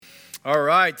All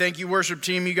right, thank you, worship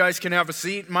team. You guys can have a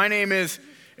seat. My name is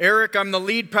Eric. I'm the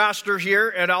lead pastor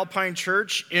here at Alpine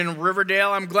Church in Riverdale.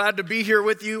 I'm glad to be here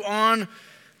with you on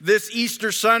this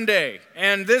Easter Sunday.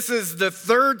 And this is the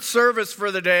third service for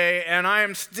the day, and I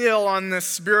am still on this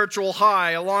spiritual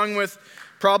high, along with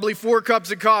probably 4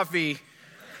 cups of coffee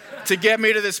to get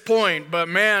me to this point. But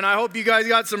man, I hope you guys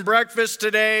got some breakfast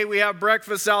today. We have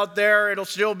breakfast out there. It'll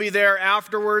still be there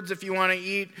afterwards if you want to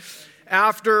eat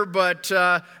after,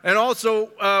 and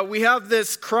also we have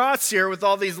this cross here with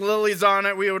all these lilies on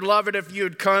it. We would love it if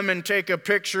you'd come and take a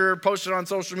picture, post it on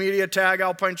social media, tag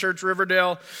Alpine Church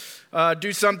Riverdale,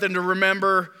 do something to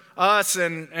remember us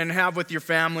and have with your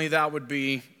family. That would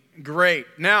be great.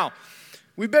 Now,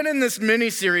 we've been in this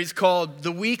mini-series called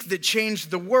The Week That Changed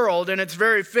the World, and it's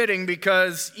very fitting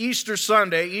because Easter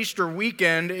Sunday, Easter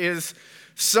weekend, is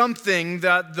something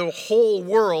that the whole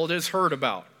world has heard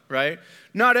about, right?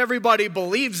 Not everybody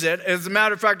believes it. As a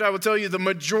matter of fact, I will tell you the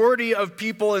majority of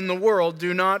people in the world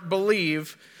do not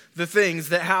believe the things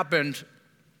that happened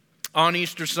on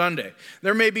Easter Sunday.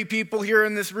 There may be people here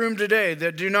in this room today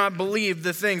that do not believe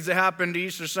the things that happened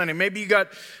Easter Sunday. Maybe you got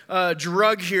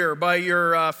drugged here by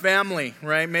your family,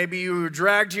 right? Maybe you were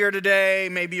dragged here today.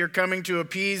 Maybe you're coming to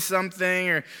appease something,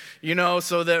 or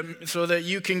so that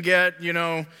you can get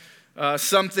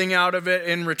something out of it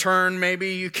in return.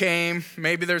 Maybe you came.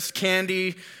 Maybe there's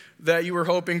candy that you were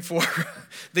hoping for.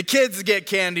 The kids get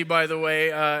candy, by the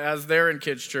way, as they're in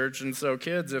kids' church. And so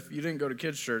kids, if you didn't go to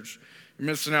kids' church, you're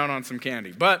missing out on some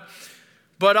candy. But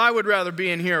I would rather be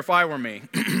in here if I were me.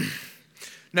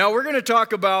 Now, we're going to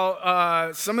talk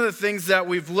about some of the things that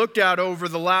we've looked at over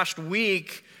the last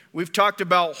week. We've talked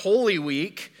about Holy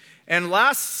Week. And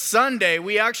last Sunday,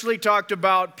 we actually talked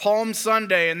about Palm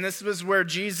Sunday, and this was where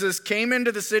Jesus came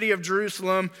into the city of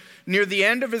Jerusalem near the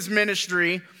end of his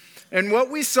ministry. And what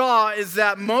we saw is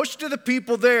that most of the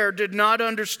people there did not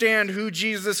understand who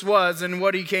Jesus was and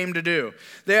what he came to do.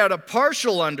 They had a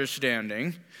partial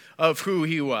understanding of who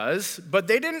he was, but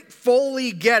they didn't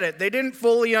fully get it. They didn't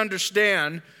fully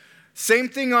understand. Same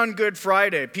thing on Good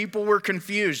Friday. People were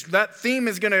confused. That theme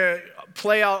is going to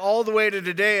play out all the way to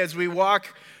today as we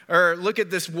look at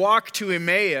this walk to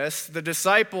Emmaus. The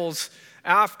disciples,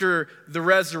 after the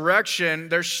resurrection,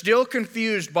 they're still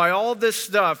confused by all this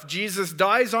stuff. Jesus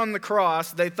dies on the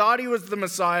cross. They thought he was the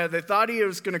Messiah. They thought he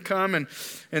was going to come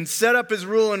and set up his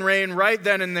rule and reign right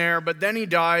then and there, but then he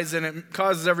dies, and it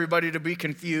causes everybody to be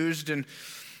confused. And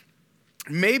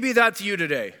maybe that's you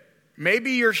today.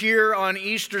 Maybe you're here on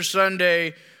Easter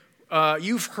Sunday.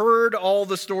 You've heard all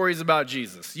the stories about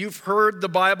Jesus. You've heard the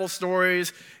Bible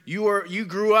stories. You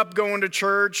grew up going to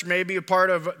church, maybe a part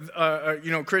of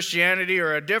Christianity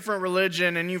or a different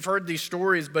religion, and you've heard these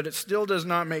stories, but it still does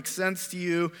not make sense to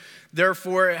you.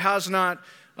 Therefore, it has not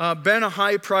been a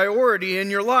high priority in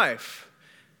your life.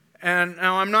 And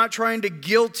now I'm not trying to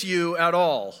guilt you at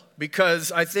all,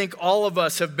 because I think all of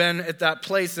us have been at that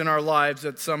place in our lives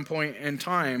at some point in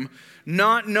time,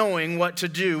 not knowing what to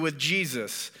do with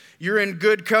Jesus. You're in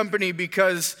good company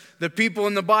because the people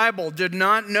in the Bible did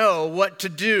not know what to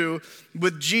do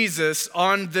with Jesus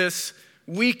on this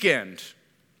weekend.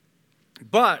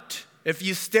 But if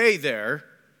you stay there,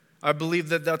 I believe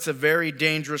that that's a very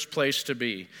dangerous place to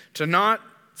be. To not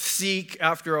seek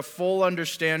after a full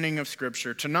understanding of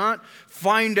Scripture, to not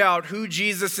find out who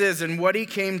Jesus is and what he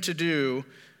came to do,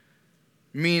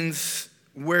 means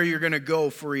where you're going to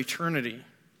go for eternity.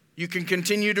 You can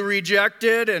continue to reject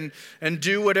it and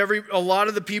do what a lot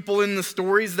of the people in the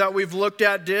stories that we've looked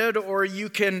at did, or you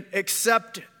can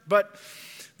accept it. But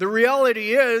the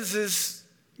reality is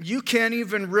you can't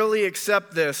even really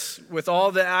accept this with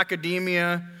all the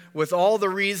academia, with all the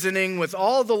reasoning, with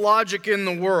all the logic in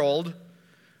the world.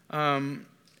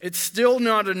 It's still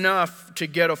not enough to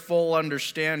get a full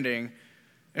understanding.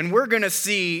 And we're going to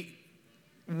see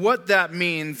what that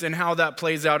means and how that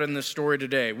plays out in this story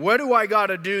today. What do I got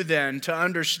to do then to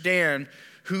understand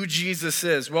who Jesus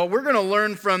is? Well, we're going to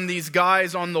learn from these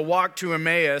guys on the walk to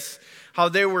Emmaus how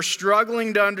they were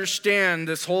struggling to understand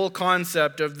this whole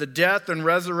concept of the death and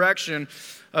resurrection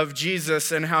of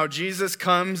Jesus, and how Jesus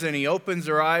comes and he opens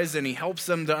their eyes and he helps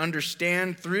them to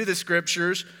understand through the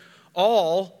Scriptures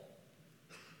all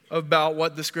about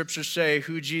what the Scriptures say,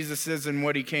 who Jesus is and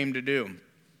what he came to do.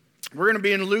 We're going to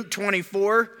be in Luke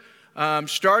 24,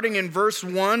 starting in verse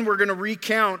 1. We're going to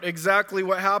recount exactly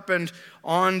what happened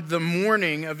on the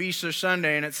morning of Easter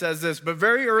Sunday. And it says this: "But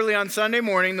very early on Sunday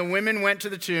morning, the women went to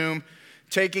the tomb,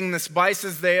 taking the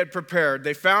spices they had prepared.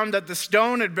 They found that the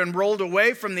stone had been rolled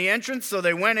away from the entrance, so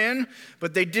they went in,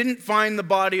 but they didn't find the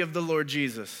body of the Lord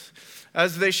Jesus."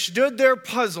 As they stood there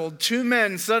puzzled, two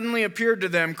men suddenly appeared to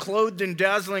them, clothed in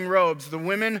dazzling robes. The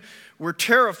women were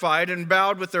terrified and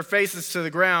bowed with their faces to the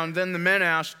ground. Then the men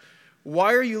asked,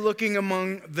 "Why are you looking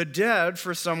among the dead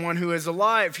for someone who is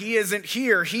alive? He isn't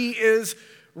here. He is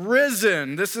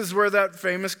risen." This is where that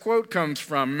famous quote comes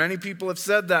from. Many people have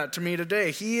said that to me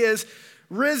today. He is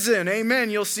risen. Amen.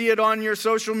 You'll see it on your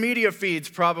social media feeds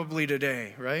probably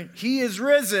today, right? He is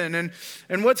risen.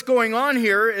 And what's going on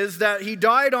here is that he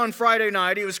died on Friday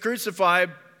night. He was crucified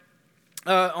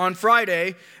on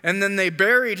Friday, and then they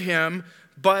buried him,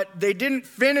 but they didn't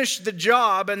finish the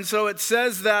job. And so it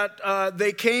says that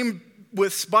they came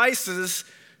with spices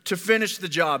to finish the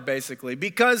job, basically.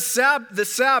 Because the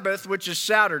Sabbath, which is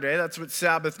Saturday, that's what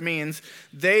Sabbath means,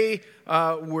 they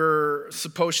were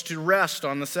supposed to rest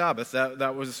on the Sabbath.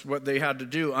 That was what they had to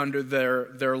do under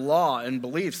their law and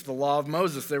beliefs, the law of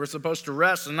Moses. They were supposed to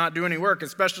rest and not do any work,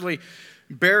 especially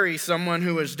bury someone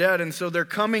who was dead. And so they're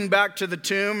coming back to the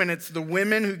tomb, and it's the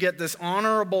women who get this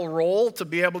honorable role to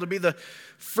be able to be the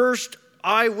first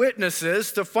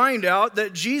eyewitnesses to find out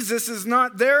that Jesus is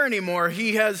not there anymore.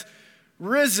 He has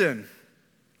risen.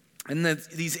 And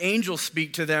these angels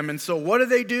speak to them. And so what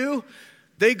do?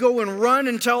 They go and run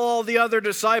and tell all the other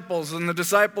disciples, and the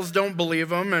disciples don't believe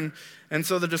them. And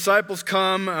so the disciples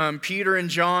come, Peter and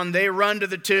John, they run to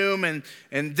the tomb, and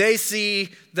they see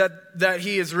that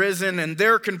he is risen, and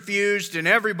they're confused, and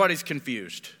everybody's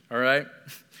confused, all right?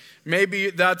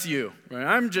 Maybe that's you, right?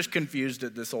 I'm just confused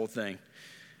at this whole thing.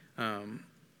 And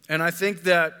I think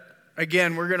that,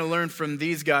 again, we're going to learn from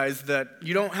these guys that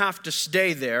you don't have to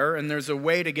stay there, and there's a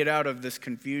way to get out of this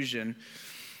confusion.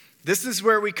 This is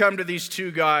where we come to these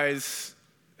two guys.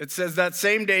 It says that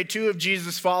same day, two of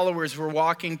Jesus' followers were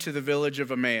walking to the village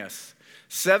of Emmaus,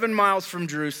 7 miles from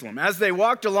Jerusalem. As they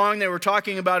walked along, they were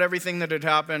talking about everything that had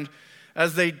happened.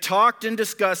 As they talked and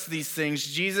discussed these things,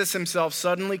 Jesus himself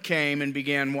suddenly came and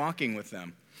began walking with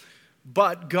them.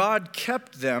 But God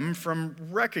kept them from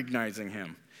recognizing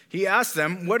him. He asked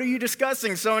them, "What are you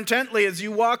discussing so intently as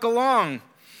you walk along?"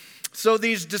 So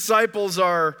these disciples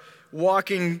are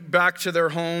walking back to their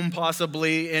home,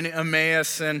 possibly in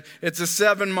Emmaus, and it's a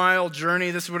 7-mile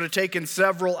journey. This would have taken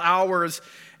several hours.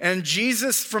 And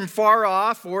Jesus from far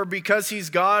off, or because he's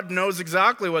God, knows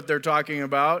exactly what they're talking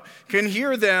about, can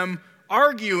hear them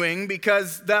arguing,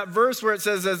 because that verse where it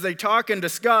says, as they talk and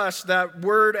discuss, that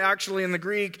word actually in the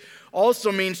Greek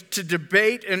also means to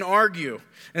debate and argue.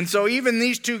 And so even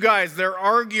these two guys, they're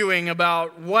arguing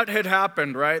about what had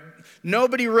happened, right?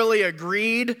 Nobody really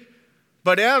agreed,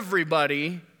 but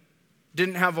everybody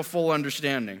didn't have a full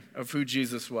understanding of who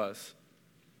Jesus was.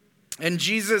 And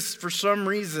Jesus, for some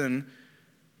reason,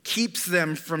 keeps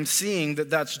them from seeing that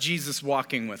that's Jesus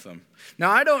walking with them. Now,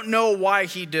 I don't know why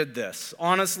he did this,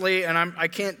 honestly, and I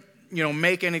can't,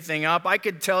 make anything up. I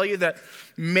could tell you that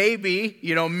maybe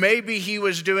he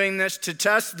was doing this to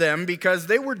test them, because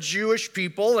they were Jewish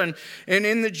people, and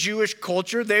in the Jewish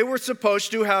culture, they were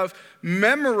supposed to have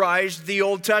memorized the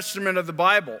Old Testament of the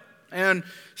Bible. And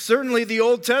certainly the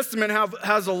Old Testament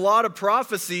has a lot of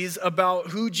prophecies about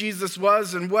who Jesus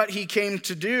was and what he came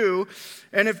to do.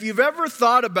 And if you've ever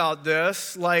thought about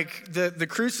this, like the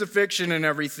crucifixion and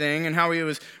everything, and how he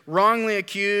was wrongly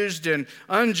accused and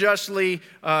unjustly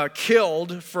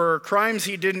killed for crimes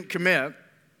he didn't commit,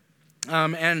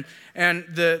 or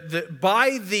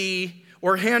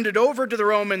handed over to the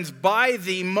Romans by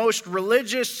the most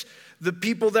religious, the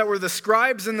people that were the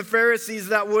scribes and the Pharisees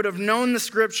that would have known the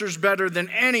scriptures better than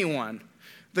anyone.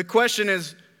 The question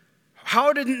is,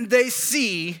 how didn't they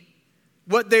see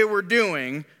what they were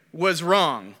doing was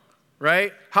wrong,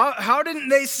 right? How didn't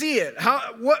they see it?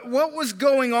 What was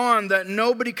going on that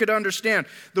nobody could understand?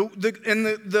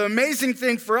 The amazing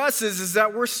thing for us is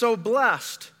that we're so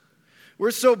blessed. We're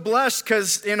so blessed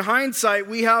because in hindsight,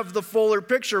 we have the fuller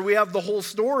picture. We have the whole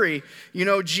story.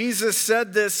 Jesus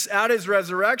said this at his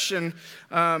resurrection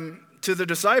to the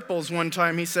disciples one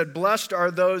time. He said, "Blessed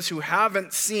are those who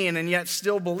haven't seen and yet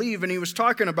still believe." And he was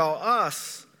talking about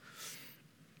us.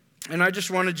 And I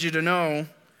just wanted you to know,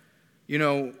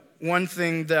 one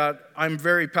thing that I'm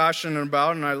very passionate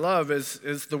about and I love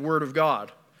is the Word of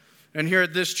God. And here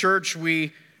at this church,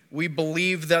 we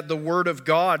believe that the Word of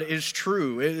God is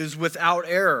true. It is without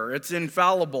error. It's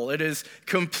infallible. It is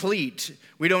complete.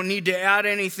 We don't need to add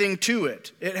anything to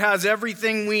it. It has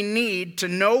everything we need to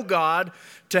know God,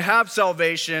 to have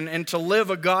salvation, and to live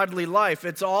a godly life.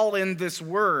 It's all in this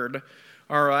Word,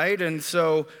 all right? And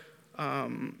so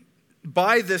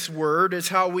by this Word is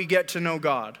how we get to know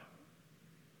God.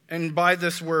 And by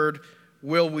this Word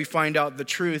will we find out the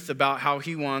truth about how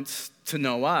he wants to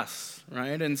know us,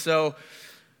 right? And so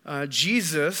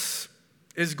Jesus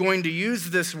is going to use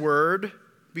this word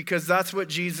because that's what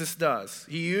Jesus does.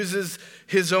 He uses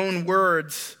his own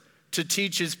words to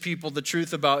teach his people the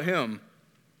truth about him.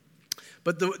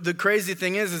 But the crazy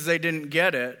thing is they didn't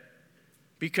get it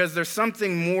because there's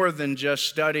something more than just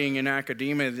studying in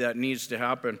academia that needs to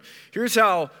happen. Here's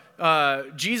how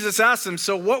Jesus asked them,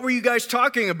 so what were you guys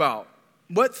talking about?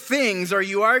 What things are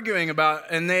you arguing about?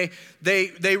 And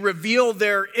they reveal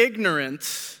their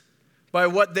ignorance by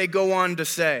what they go on to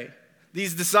say.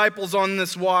 These disciples on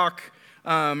this walk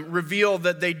reveal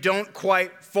that they don't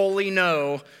quite fully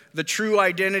know the true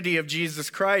identity of Jesus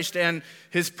Christ and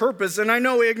his purpose. And I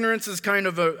know ignorance is kind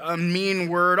of a mean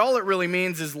word. All it really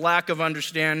means is lack of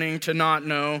understanding, to not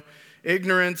know.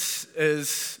 Ignorance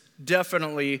is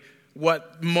definitely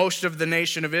what most of the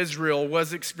nation of Israel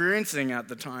was experiencing at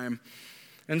the time.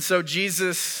 And so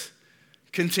Jesus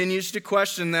continues to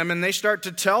question them, and they start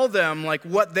to tell them like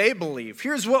what they believe.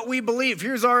 Here's what we believe.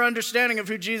 Here's our understanding of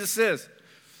who Jesus is.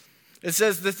 It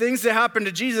says, the things that happened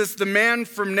to Jesus, the man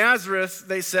from Nazareth,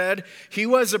 they said, he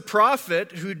was a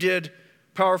prophet who did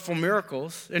powerful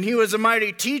miracles, and he was a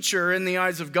mighty teacher in the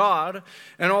eyes of God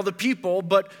and all the people,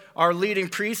 but our leading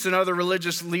priests and other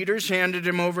religious leaders handed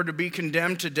him over to be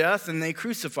condemned to death, and they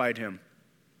crucified him.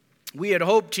 We had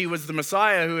hoped he was the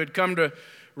Messiah who had come to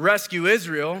rescue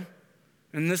Israel,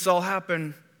 and this all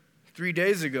happened 3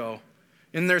 days ago.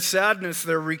 In their sadness,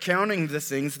 they're recounting the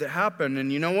things that happened.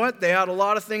 And you know what? They had a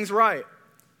lot of things right.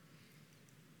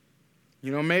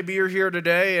 You know, maybe you're here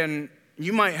today and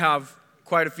you might have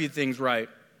quite a few things right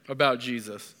about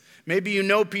Jesus. Maybe you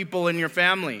know people in your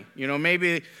family, you know,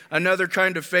 maybe another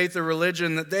kind of faith or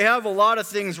religion that they have a lot of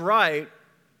things right,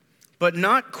 but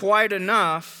not quite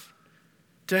enough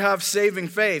to have saving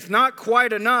faith. Not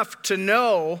quite enough to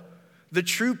know the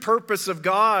true purpose of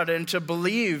God and to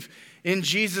believe in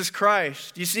Jesus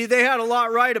Christ. You see, they had a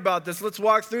lot right about this. Let's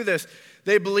walk through this.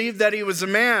 They believed that he was a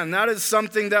man. That is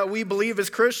something that we believe as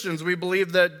Christians. We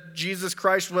believe that Jesus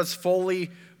Christ was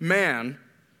fully man.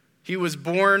 He was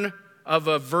born of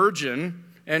a virgin,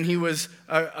 and he was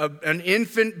an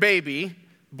infant baby,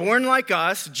 born like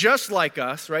us, just like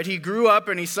us, right? He grew up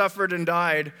and he suffered and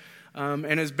died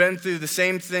and has been through the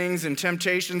same things and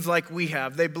temptations like we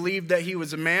have. They believed that he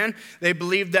was a man. They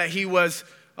believed that he was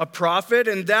a prophet,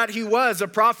 and that he was. A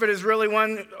prophet is really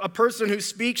a person who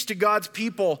speaks to God's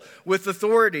people with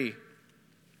authority.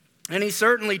 And he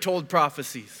certainly told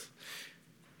prophecies.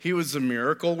 He was a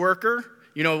miracle worker.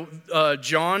 You know,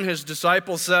 John, his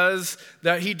disciple, says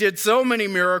that he did so many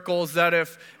miracles that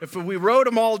if we wrote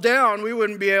them all down, we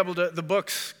wouldn't be able to, the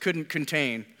books couldn't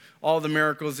contain all the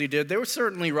miracles he did. They were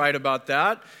certainly right about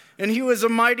that. And he was a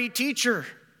mighty teacher.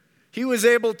 He was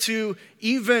able to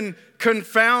even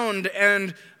confound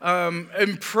and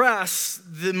impress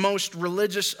the most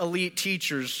religious elite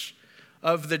teachers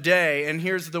of the day. And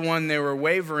here's the one they were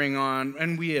wavering on,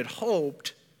 and we had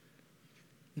hoped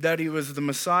that he was the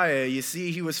Messiah. You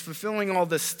see, he was fulfilling all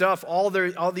this stuff, all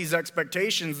these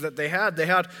expectations that they had. They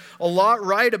had a lot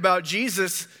right about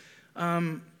Jesus,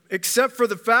 except for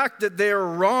the fact that they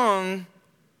were wrong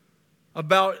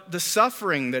about the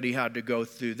suffering that he had to go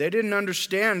through. They didn't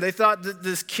understand. They thought that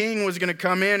this king was going to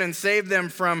come in and save them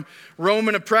from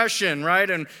Roman oppression, right?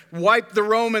 And wipe the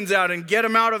Romans out and get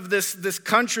them out of this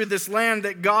country, this land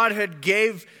that God had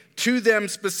gave to them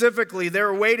specifically. They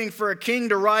were waiting for a king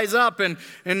to rise up and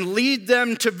lead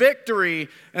them to victory.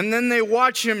 And then they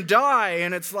watch him die,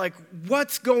 and it's like,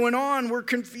 what's going on? We're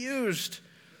confused.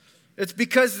 It's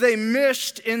because they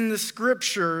missed in the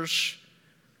scriptures,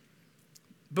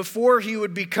 before he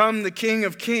would become the King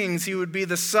of Kings, he would be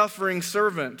the suffering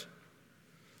servant.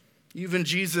 Even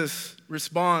Jesus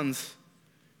responds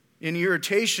in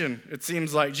irritation, it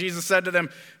seems like. Jesus said to them,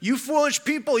 "You foolish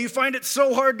people, you find it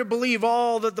so hard to believe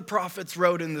all that the prophets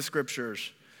wrote in the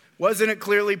scriptures. Wasn't it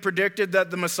clearly predicted that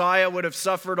the Messiah would have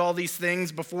suffered all these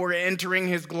things before entering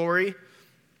his glory?"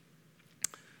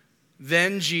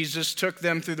 Then Jesus took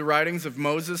them through the writings of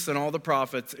Moses and all the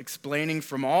prophets, explaining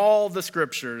from all the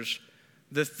scriptures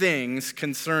the things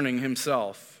concerning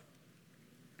himself.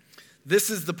 This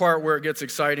is the part where it gets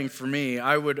exciting for me.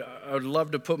 I would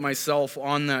love to put myself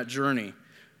on that journey.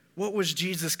 What was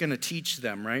Jesus going to teach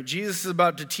them, right? Jesus is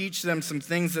about to teach them some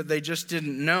things that they just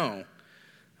didn't know.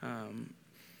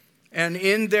 And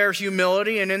in their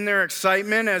humility and in their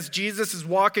excitement, as Jesus is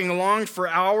walking along for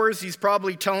hours, he's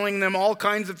probably telling them all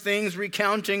kinds of things,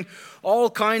 recounting all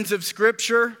kinds of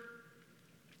scripture.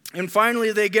 And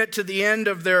finally, they get to the end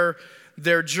of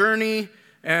their journey,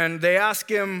 and they ask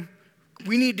him,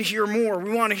 "We need to hear more.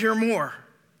 We want to hear more,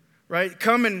 right?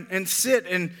 Come and sit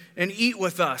and eat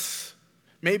with us."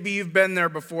 Maybe you've been there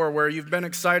before where you've been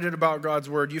excited about God's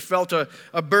word. You felt a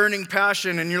burning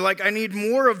passion and you're like, I need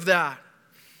more of that.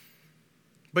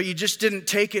 But you just didn't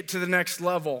take it to the next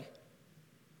level.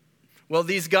 Well,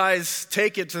 these guys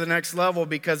take it to the next level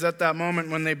because at that moment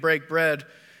when they break bread,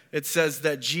 it says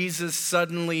that Jesus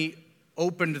suddenly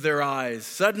opened their eyes.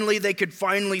 Suddenly they could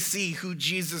finally see who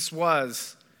Jesus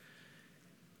was.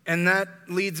 And that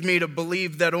leads me to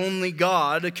believe that only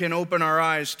God can open our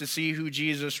eyes to see who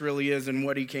Jesus really is and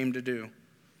what he came to do.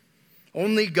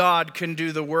 Only God can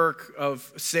do the work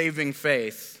of saving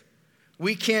faith.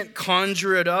 We can't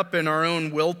conjure it up in our own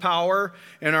willpower,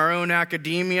 in our own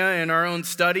academia, in our own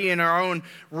study, in our own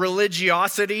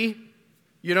religiosity.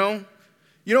 You know,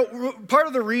 part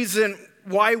of the reason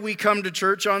why we come to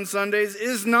church on Sundays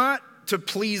is not to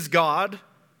please God.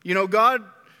 God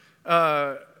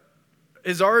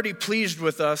is already pleased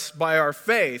with us by our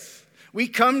faith. We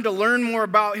come to learn more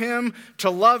about him,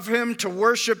 to love him, to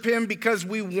worship him because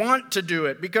we want to do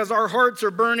it, because our hearts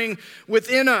are burning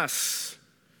within us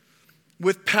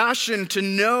with passion to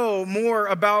know more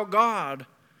about God,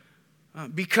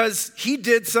 because he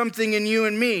did something in you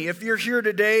and me. If you're here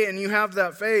today and you have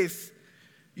that faith,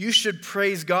 you should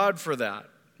praise God for that,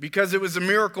 because it was a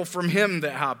miracle from him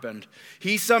that happened.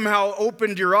 He somehow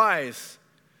opened your eyes.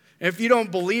 If you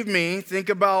don't believe me, think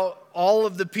about all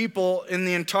of the people in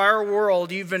the entire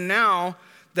world, even now,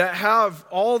 that have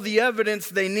all the evidence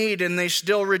they need and they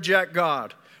still reject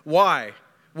God. Why?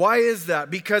 Why is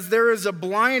that? Because there is a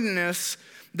blindness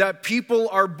that people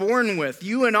are born with.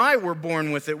 You and I were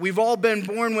born with it. We've all been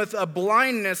born with a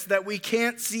blindness that we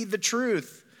can't see the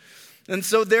truth. And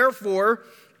so therefore,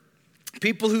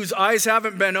 people whose eyes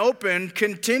haven't been opened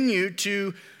continue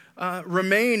to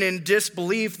remain in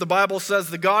disbelief. The Bible says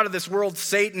the god of this world,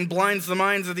 Satan, blinds the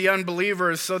minds of the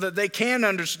unbelievers so that they can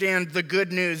understand the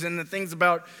good news and the things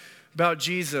about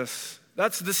Jesus.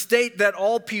 That's the state that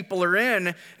all people are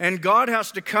in, and God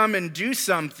has to come and do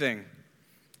something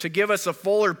to give us a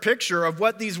fuller picture of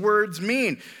what these words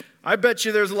mean. I bet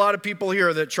you there's a lot of people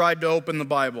here that tried to open the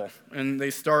Bible and they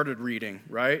started reading,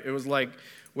 right? It was like,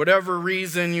 whatever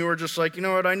reason, you were just like, you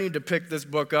know what, I need to pick this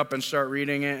book up and start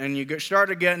reading it. And you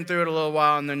started getting through it a little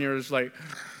while, and then you're just like,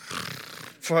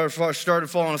 started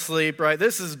falling asleep, right?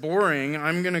 This is boring.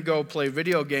 I'm going to go play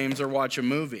video games or watch a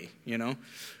movie,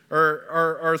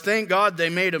 Or thank God they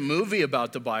made a movie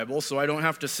about the Bible so I don't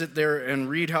have to sit there and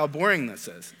read how boring this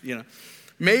is,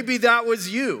 Maybe that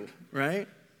was you, right?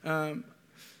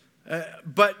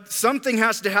 But something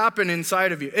has to happen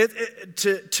inside of you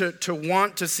to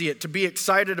want to see it, to be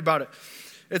excited about it.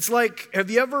 It's like, have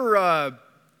you ever,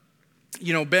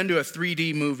 been to a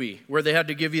 3D movie where they had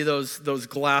to give you those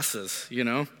glasses,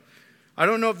 I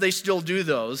don't know if they still do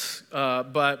those,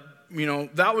 but,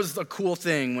 that was a cool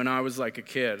thing when I was like a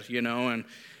kid,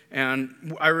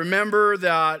 and I remember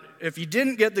that if you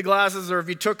didn't get the glasses or if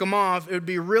you took them off, it would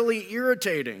be really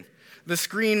irritating. The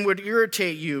screen would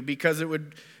irritate you because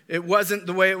it wasn't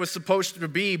the way it was supposed to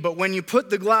be. But when you put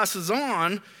the glasses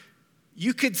on,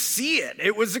 you could see it.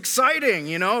 It was exciting.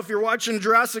 If you're watching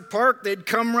Jurassic Park, they'd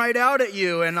come right out at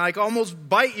you and like almost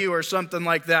bite you or something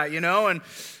like that,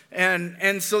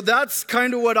 And so that's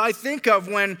kind of what I think of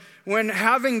when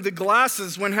having the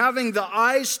glasses, when having the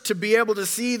eyes to be able to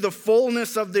see the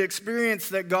fullness of the experience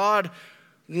that God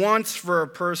wants for a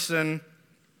person.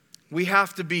 We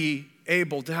have to be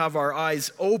able to have our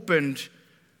eyes opened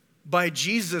by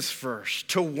Jesus first,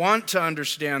 to want to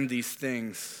understand these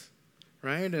things,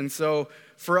 right? And so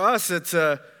for us, it's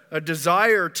a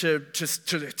desire to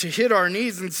hit our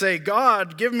knees and say,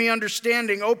 God, give me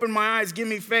understanding, open my eyes, give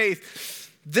me faith.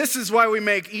 This is why we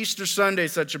make Easter Sunday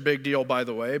such a big deal, by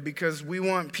the way, because we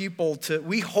want people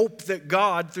we hope that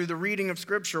God, through the reading of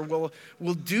Scripture, will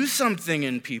do something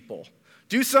in people.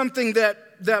 Do something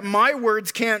that my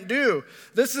words can't do.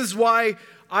 This is why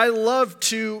I love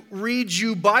to read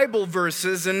you Bible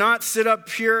verses and not sit up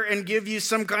here and give you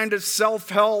some kind of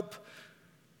self-help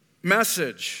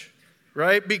message,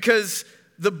 right? Because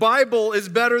the Bible is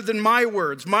better than my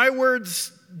words. My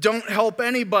words don't help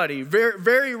anybody, very,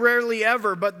 very rarely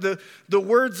ever, but the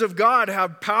words of God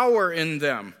have power in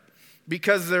them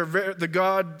because they're the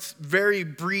God's very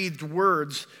breathed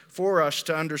words for us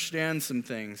to understand some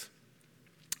things.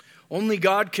 Only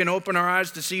God can open our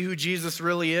eyes to see who Jesus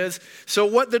really is. So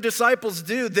what the disciples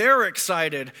do, they're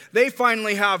excited. They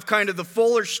finally have kind of the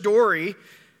fuller story.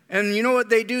 And you know what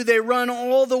they do? They run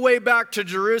all the way back to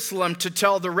Jerusalem to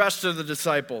tell the rest of the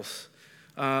disciples.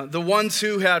 The ones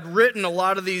who had written a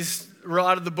lot of these a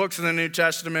lot of the books in the New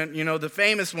Testament, the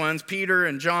famous ones, Peter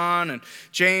and John and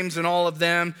James and all of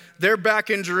them, they're back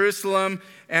in Jerusalem,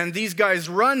 and these guys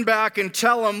run back and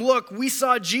tell them, look, we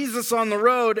saw Jesus on the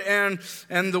road, and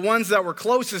the ones that were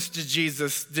closest to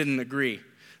Jesus didn't agree.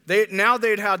 Now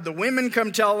they'd had the women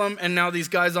come tell them, and now these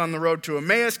guys on the road to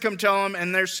Emmaus come tell them,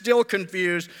 and they're still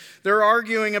confused. They're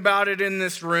arguing about it in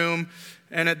this room.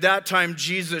 And at that time,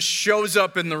 Jesus shows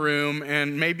up in the room,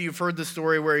 and maybe you've heard the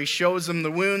story where he shows them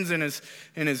the wounds in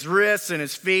his wrists and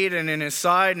his feet and in his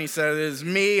side, and he says, "It is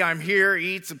me, I'm here,"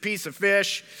 he eats a piece of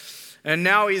fish, and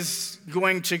now he's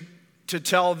going to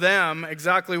tell them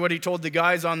exactly what he told the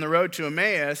guys on the road to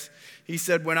Emmaus. He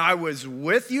said, "When I was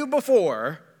with you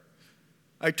before,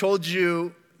 I told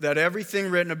you that everything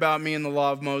written about me in the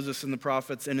law of Moses and the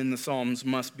prophets and in the Psalms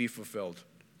must be fulfilled."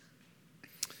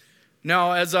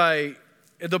 Now,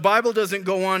 the Bible doesn't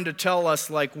go on to tell us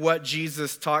like what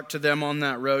Jesus talked to them on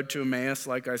that road to Emmaus,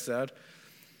 like I said.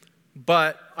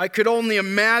 But I could only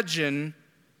imagine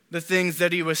the things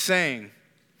that he was saying.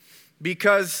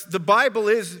 Because the Bible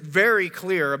is very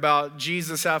clear about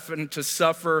Jesus having to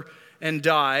suffer and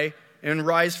die and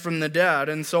rise from the dead.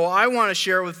 And so I want to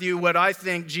share with you what I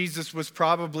think Jesus was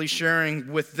probably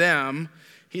sharing with them.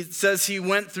 He says he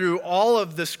went through all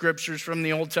of the scriptures from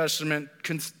the Old Testament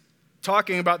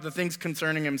talking about the things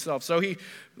concerning himself. So he,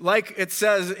 like it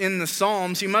says in the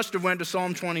Psalms, he must have went to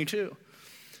Psalm 22.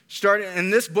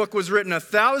 And this book was written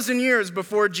 1,000 years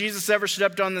before Jesus ever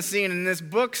stepped on the scene. And this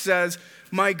book says,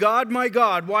 my God,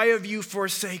 why have you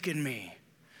forsaken me?"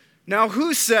 Now,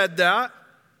 who said that?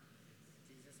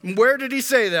 Where did he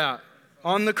say that?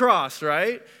 On the cross,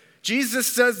 right? Jesus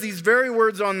says these very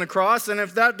words on the cross, and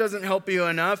if that doesn't help you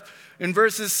enough, in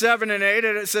verses 7 and 8,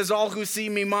 it says, "All who see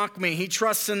me mock me. He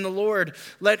trusts in the Lord.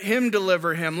 Let him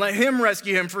deliver him. Let him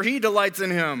rescue him, for he delights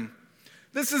in him."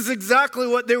 This is exactly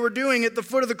what they were doing at the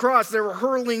foot of the cross. They were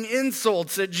hurling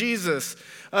insults at Jesus.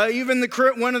 Even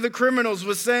one of the criminals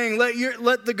was saying,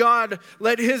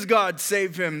 let his God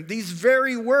save him. These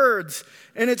very words.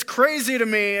 And it's crazy to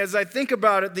me as I think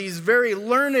about it, these very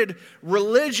learned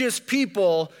religious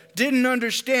people didn't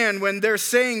understand when they're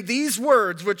saying these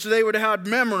words, which they would have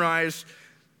memorized,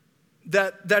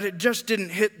 that it just didn't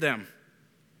hit them.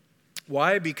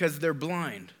 Why? Because they're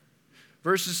blind.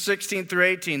 Verses 16 through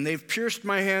 18, "They've pierced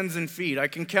my hands and feet. I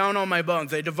can count all my bones.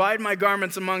 They divide my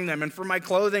garments among them, and for my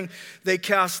clothing they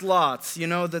cast lots." You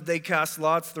know that they cast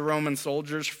lots, the Roman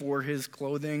soldiers, for his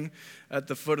clothing at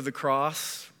the foot of the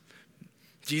cross.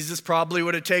 Jesus probably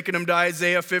would have taken him to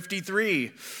Isaiah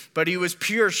 53, but he was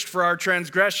pierced for our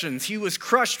transgressions. He was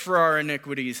crushed for our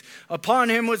iniquities. Upon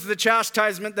him was the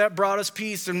chastisement that brought us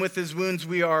peace, and with his wounds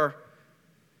we are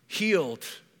healed.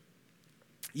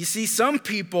 You see, some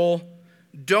people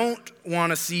don't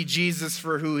want to see Jesus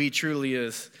for who he truly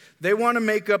is. They want to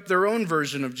make up their own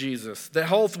version of Jesus, the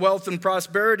health, wealth, and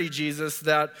prosperity Jesus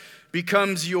that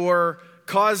becomes your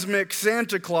cosmic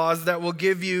Santa Claus that will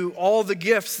give you all the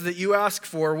gifts that you ask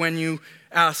for when you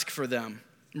ask for them,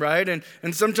 right? And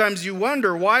sometimes you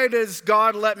wonder, why does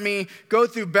God let me go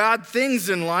through bad things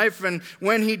in life? And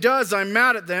when he does, I'm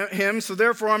mad at him, so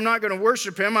therefore I'm not going to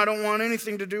worship him. I don't want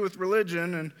anything to do with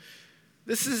religion. And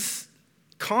this is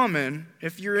common.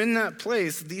 If you're in that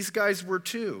place, these guys were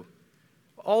too.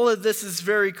 All of this is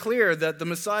very clear that the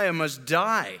Messiah must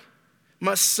die,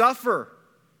 must suffer.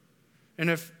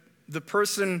 And if the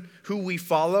person who we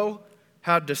follow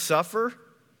had to suffer,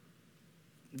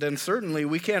 then certainly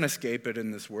we can't escape it in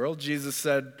this world. Jesus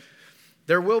said,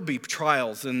 there will be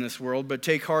trials in this world, but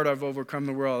take heart, I've overcome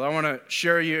the world. I want to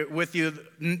share with you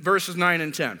verses 9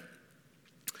 and 10.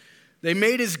 "They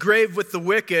made his grave with the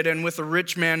wicked and with a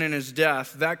rich man in his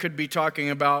death." That could be talking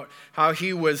about how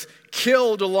he was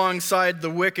killed alongside the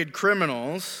wicked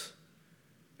criminals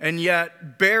and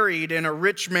yet buried in a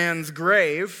rich man's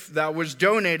grave that was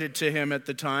donated to him at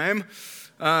the time.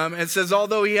 It says,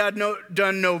 although he had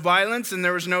done no violence and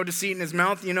there was no deceit in his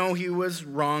mouth, he was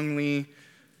wrongly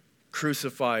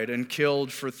crucified and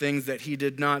killed for things that he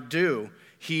did not do.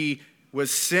 He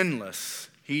was sinless.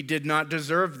 He did not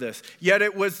deserve this. Yet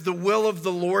it was the will of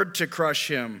the Lord to crush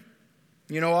him.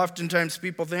 Oftentimes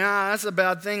people think, that's a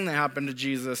bad thing that happened to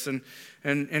Jesus.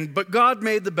 But God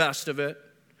made the best of it.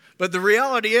 But the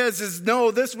reality is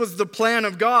no, this was the plan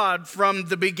of God from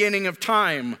the beginning of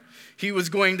time. he was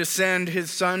going to send his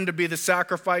son to be the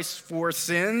sacrifice for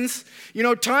sins.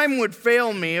 Time would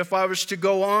fail me if I was to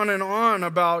go on and on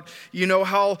about,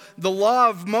 how the law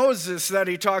of Moses that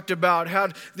he talked about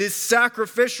had this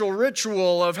sacrificial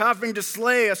ritual of having to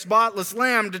slay a spotless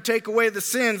lamb to take away the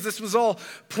sins. This was all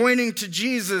pointing to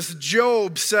Jesus.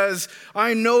 Job says,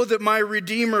 I know that my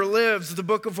Redeemer lives. The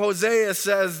book of Hosea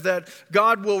says that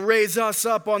God will raise us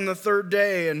up on the third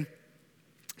day, and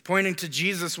pointing to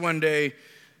Jesus one day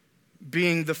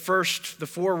being the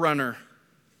forerunner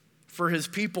for his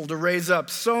people to raise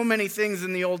up. So many things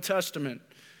in the Old Testament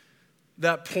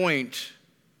that point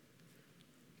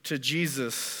to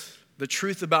Jesus, the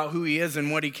truth about who he is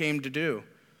and what he came to do.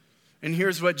 And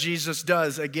here's what Jesus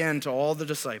does again to all the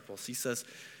disciples.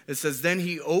 It says, then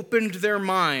he opened their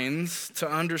minds to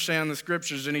understand the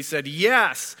scriptures, and he said,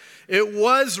 yes, it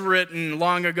was written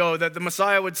long ago that the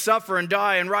Messiah would suffer and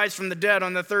die and rise from the dead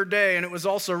on the third day, and it was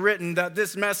also written that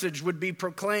this message would be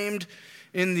proclaimed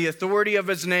in the authority of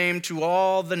his name to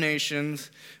all the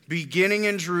nations. Beginning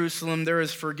in Jerusalem, there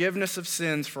is forgiveness of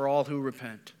sins for all who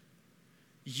repent.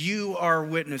 You are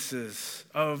witnesses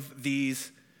of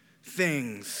these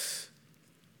things.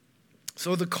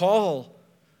 So the call,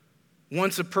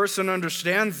 once a person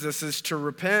understands this, is to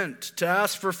repent, to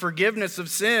ask for forgiveness of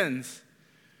sins.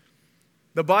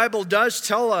 The Bible does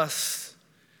tell us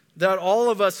that all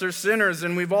of us are sinners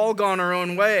and we've all gone our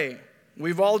own way.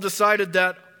 We've all decided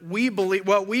that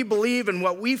what we believe and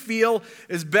what we feel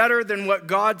is better than what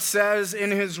God says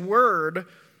in his word.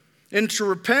 And to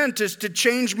repent is to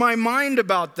change my mind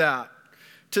about that.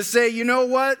 To say, you know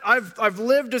what, I've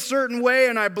lived a certain way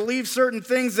and I believe certain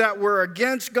things that were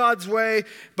against God's way,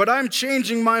 but I'm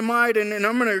changing my mind and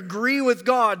I'm going to agree with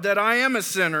God that I am a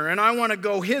sinner and I want to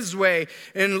go his way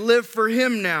and live for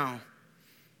him now.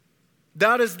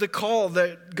 That is the call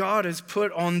that God has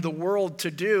put on the world to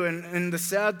do. And the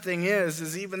sad thing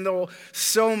is even though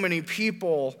so many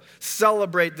people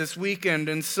celebrate this weekend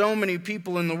and so many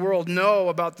people in the world know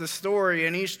about the story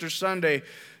in Easter Sunday,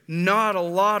 not a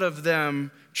lot of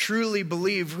them truly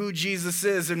believe who Jesus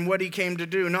is and what he came to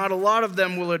do. Not a lot of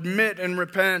them will admit and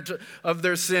repent of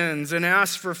their sins and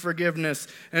ask for forgiveness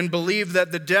and believe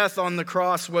that the death on the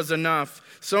cross was enough.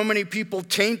 So many people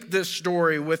taint this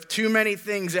story with too many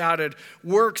things added,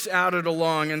 works added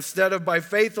along, instead of by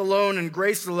faith alone and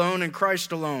grace alone and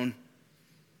Christ alone.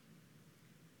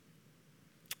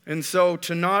 And so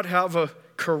to not have a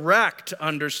correct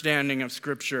understanding of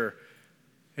Scripture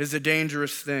is a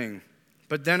dangerous thing.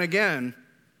 But then again,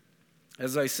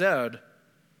 as I said,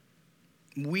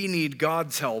 we need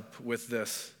God's help with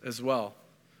this as well.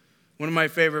 One of my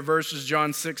favorite verses,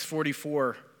 John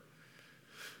 6:44.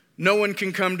 No one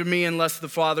can come to me unless the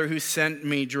Father who sent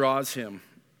me draws him,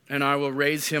 and I will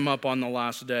raise him up on the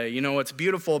last day. What's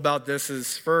beautiful about this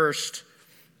is first,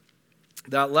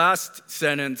 that last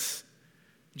sentence,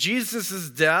 Jesus'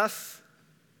 death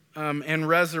and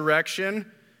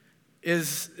resurrection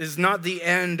is not the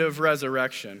end of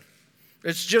resurrection.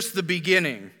 It's just the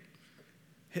beginning.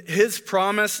 His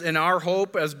promise and our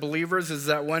hope as believers is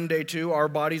that one day too, our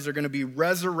bodies are going to be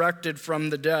resurrected from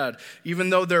the dead.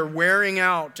 Even though they're wearing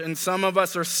out and some of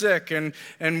us are sick and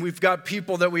we've got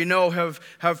people that we know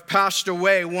have passed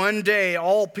away, one day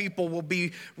all people will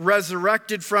be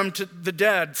resurrected from the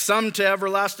dead, some to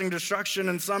everlasting destruction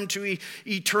and some to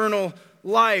eternal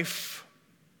life.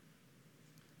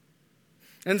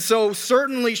 And so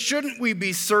certainly shouldn't we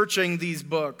be searching these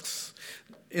books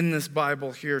in this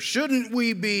Bible here? Shouldn't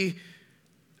we be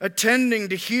attending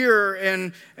to hear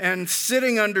and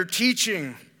sitting under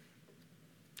teaching?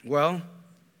 Well,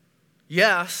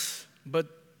 yes, but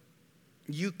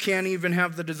you can't even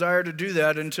have the desire to do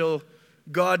that until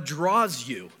God draws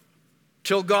you,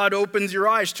 till God opens your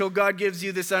eyes, till God gives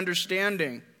you this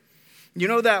understanding.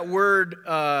 That word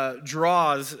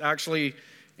draws, actually,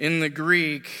 in the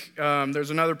Greek, there's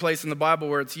another place in the Bible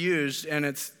where it's used, and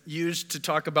it's used to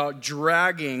talk about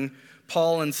dragging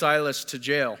Paul and Silas to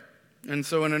jail. And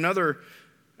so in other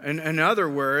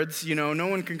words, no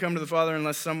one can come to the Father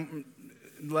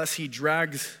unless he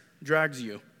drags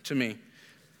you to me.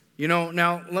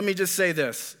 Now let me just say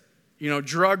this.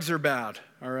 Drugs are bad,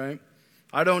 all right?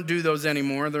 I don't do those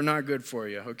anymore. They're not good for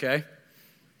you, okay?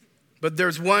 But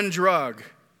there's one drug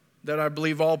that I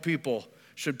believe all people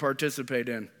should participate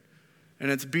in,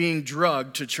 and it's being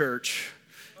drugged to church.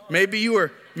 Maybe you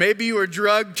were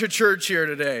drugged to church here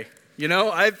today.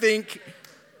 I think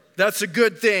that's a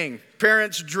good thing.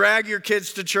 Parents, drag your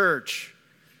kids to church.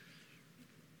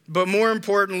 But more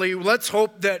importantly, let's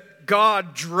hope that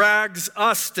God drags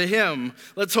us to him.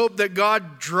 Let's hope that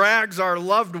God drags our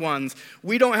loved ones.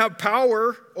 We don't have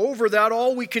power over that.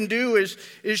 All we can do is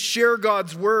share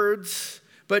God's words.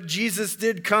 But Jesus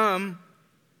did come.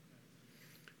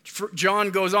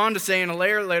 John goes on to say in a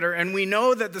layer later, and we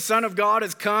know that the Son of God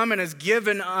has come and has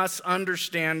given us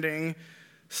understanding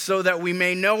so that we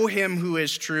may know him who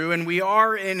is true, and we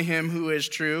are in him who is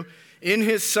true, in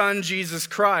his Son, Jesus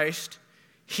Christ.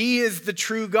 He is the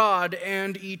true God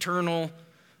and eternal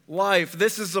life.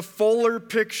 This is a fuller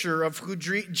picture of who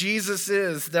Jesus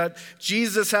is, that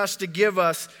Jesus has to give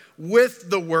us with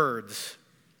the words.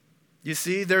 You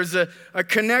see, there's a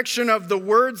connection of the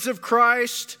words of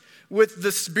Christ with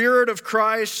the Spirit of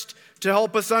Christ to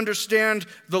help us understand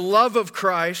the love of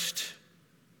Christ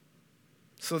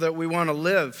so that we want to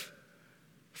live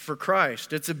for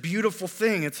Christ. It's a beautiful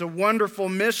thing. It's a wonderful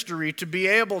mystery to be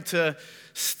able to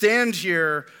stand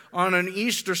here on an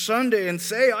Easter Sunday and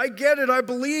say, I get it, I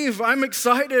believe, I'm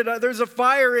excited, there's a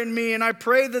fire in me, and I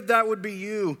pray that that would be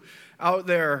you out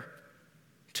there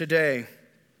today.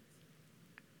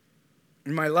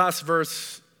 And my last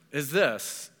verse is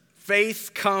this: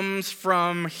 faith comes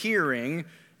from hearing,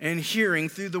 and hearing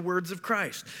through the words of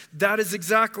Christ. That is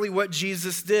exactly what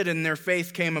Jesus did, and their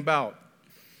faith came about.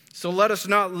 So let us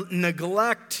not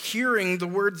neglect hearing the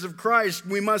words of Christ.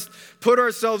 We must put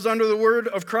ourselves under the word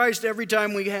of Christ every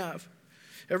time we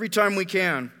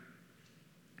can.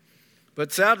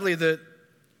 But sadly,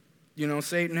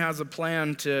 Satan has a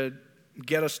plan to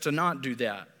get us to not do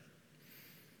that.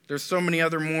 There's so many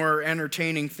other more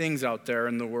entertaining things out there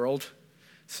in the world,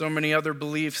 so many other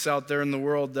beliefs out there in the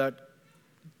world that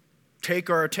take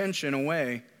our attention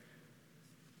away.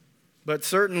 But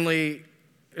certainly,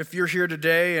 if you're here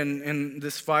today and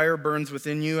this fire burns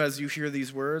within you as you hear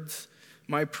these words,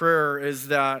 my prayer is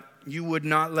that you would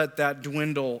not let that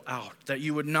dwindle out, that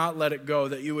you would not let it go,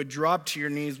 that you would drop to your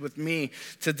knees with me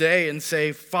today and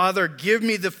say, Father, give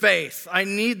me the faith. I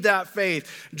need that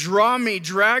faith. Draw me,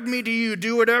 drag me to you.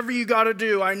 Do whatever you got to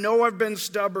do. I know I've been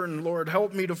stubborn. Lord,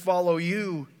 help me to follow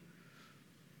you.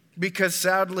 Because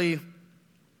sadly,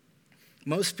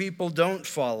 most people don't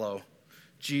follow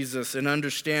Jesus and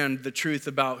understand the truth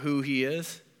about who he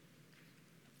is.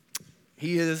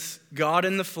 He is God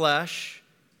in the flesh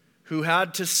who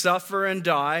had to suffer and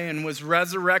die and was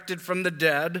resurrected from the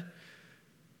dead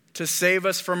to save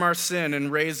us from our sin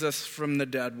and raise us from the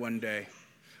dead one day.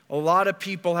 A lot of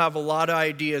people have a lot of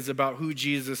ideas about who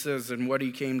Jesus is and what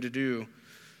he came to do.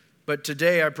 But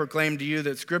today I proclaim to you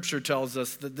that Scripture tells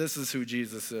us that this is who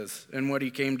Jesus is and what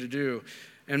he came to do.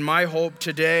 And my hope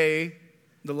today,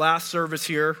 the last service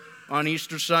here on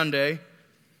Easter Sunday,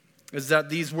 is that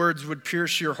these words would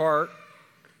pierce your heart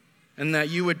and that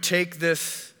you would take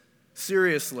this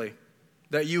seriously,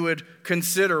 that you would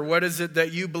consider, what is it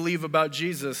that you believe about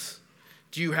Jesus?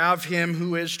 Do you have him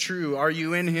who is true? Are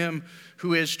you in him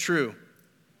who is true?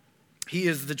 He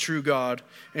is the true God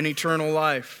and eternal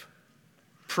life.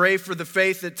 Pray for the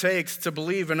faith it takes to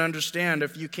believe and understand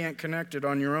if you can't connect it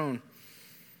on your own.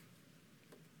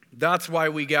 That's why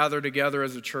we gather together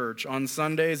as a church on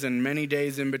Sundays and many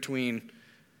days in between,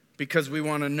 because we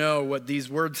want to know what these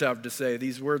words have to say,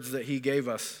 these words that he gave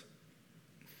us.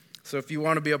 So if you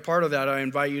want to be a part of that, I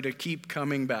invite you to keep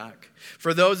coming back.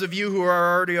 For those of you who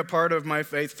are already a part of my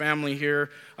faith family here,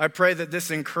 I pray that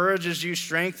this encourages you,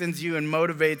 strengthens you, and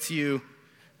motivates you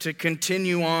to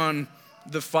continue on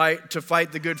the fight, to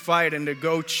fight the good fight, and to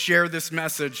go share this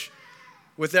message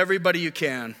with everybody you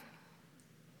can.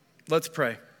 Let's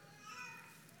pray.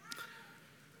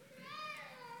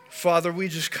 Father, we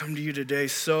just come to you today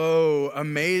so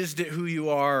amazed at who you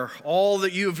are, all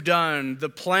that you've done, the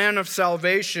plan of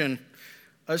salvation,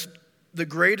 the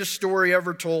greatest story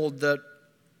ever told that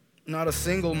not a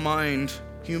single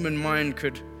human mind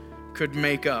could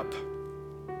make up.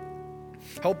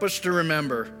 Help us to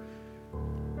remember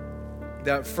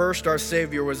that first our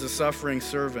Savior was a suffering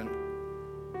servant,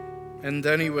 and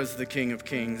then he was the King of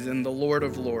Kings and the Lord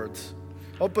of Lords.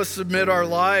 Help us submit our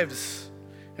lives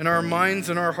and our minds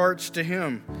and our hearts to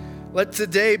him. Let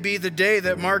today be the day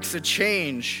that marks a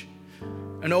change,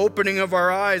 an opening of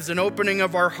our eyes, an opening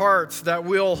of our hearts, that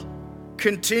we'll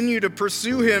continue to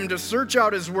pursue him, to search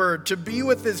out his word, to be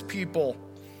with his people,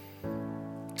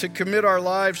 to commit our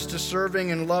lives to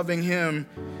serving and loving him,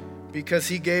 because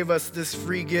he gave us this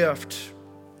free gift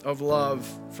of love,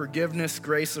 forgiveness,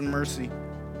 grace, and mercy.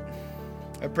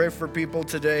 I pray for people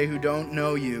today who don't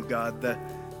know you, God, that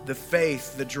the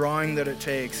faith, the drawing that it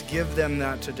takes, give them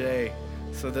that today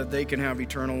so that they can have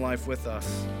eternal life with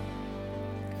us.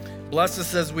 Bless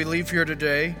us as we leave here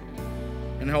today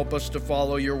and help us to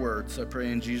follow your words. I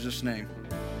pray in Jesus' name.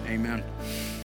 Amen.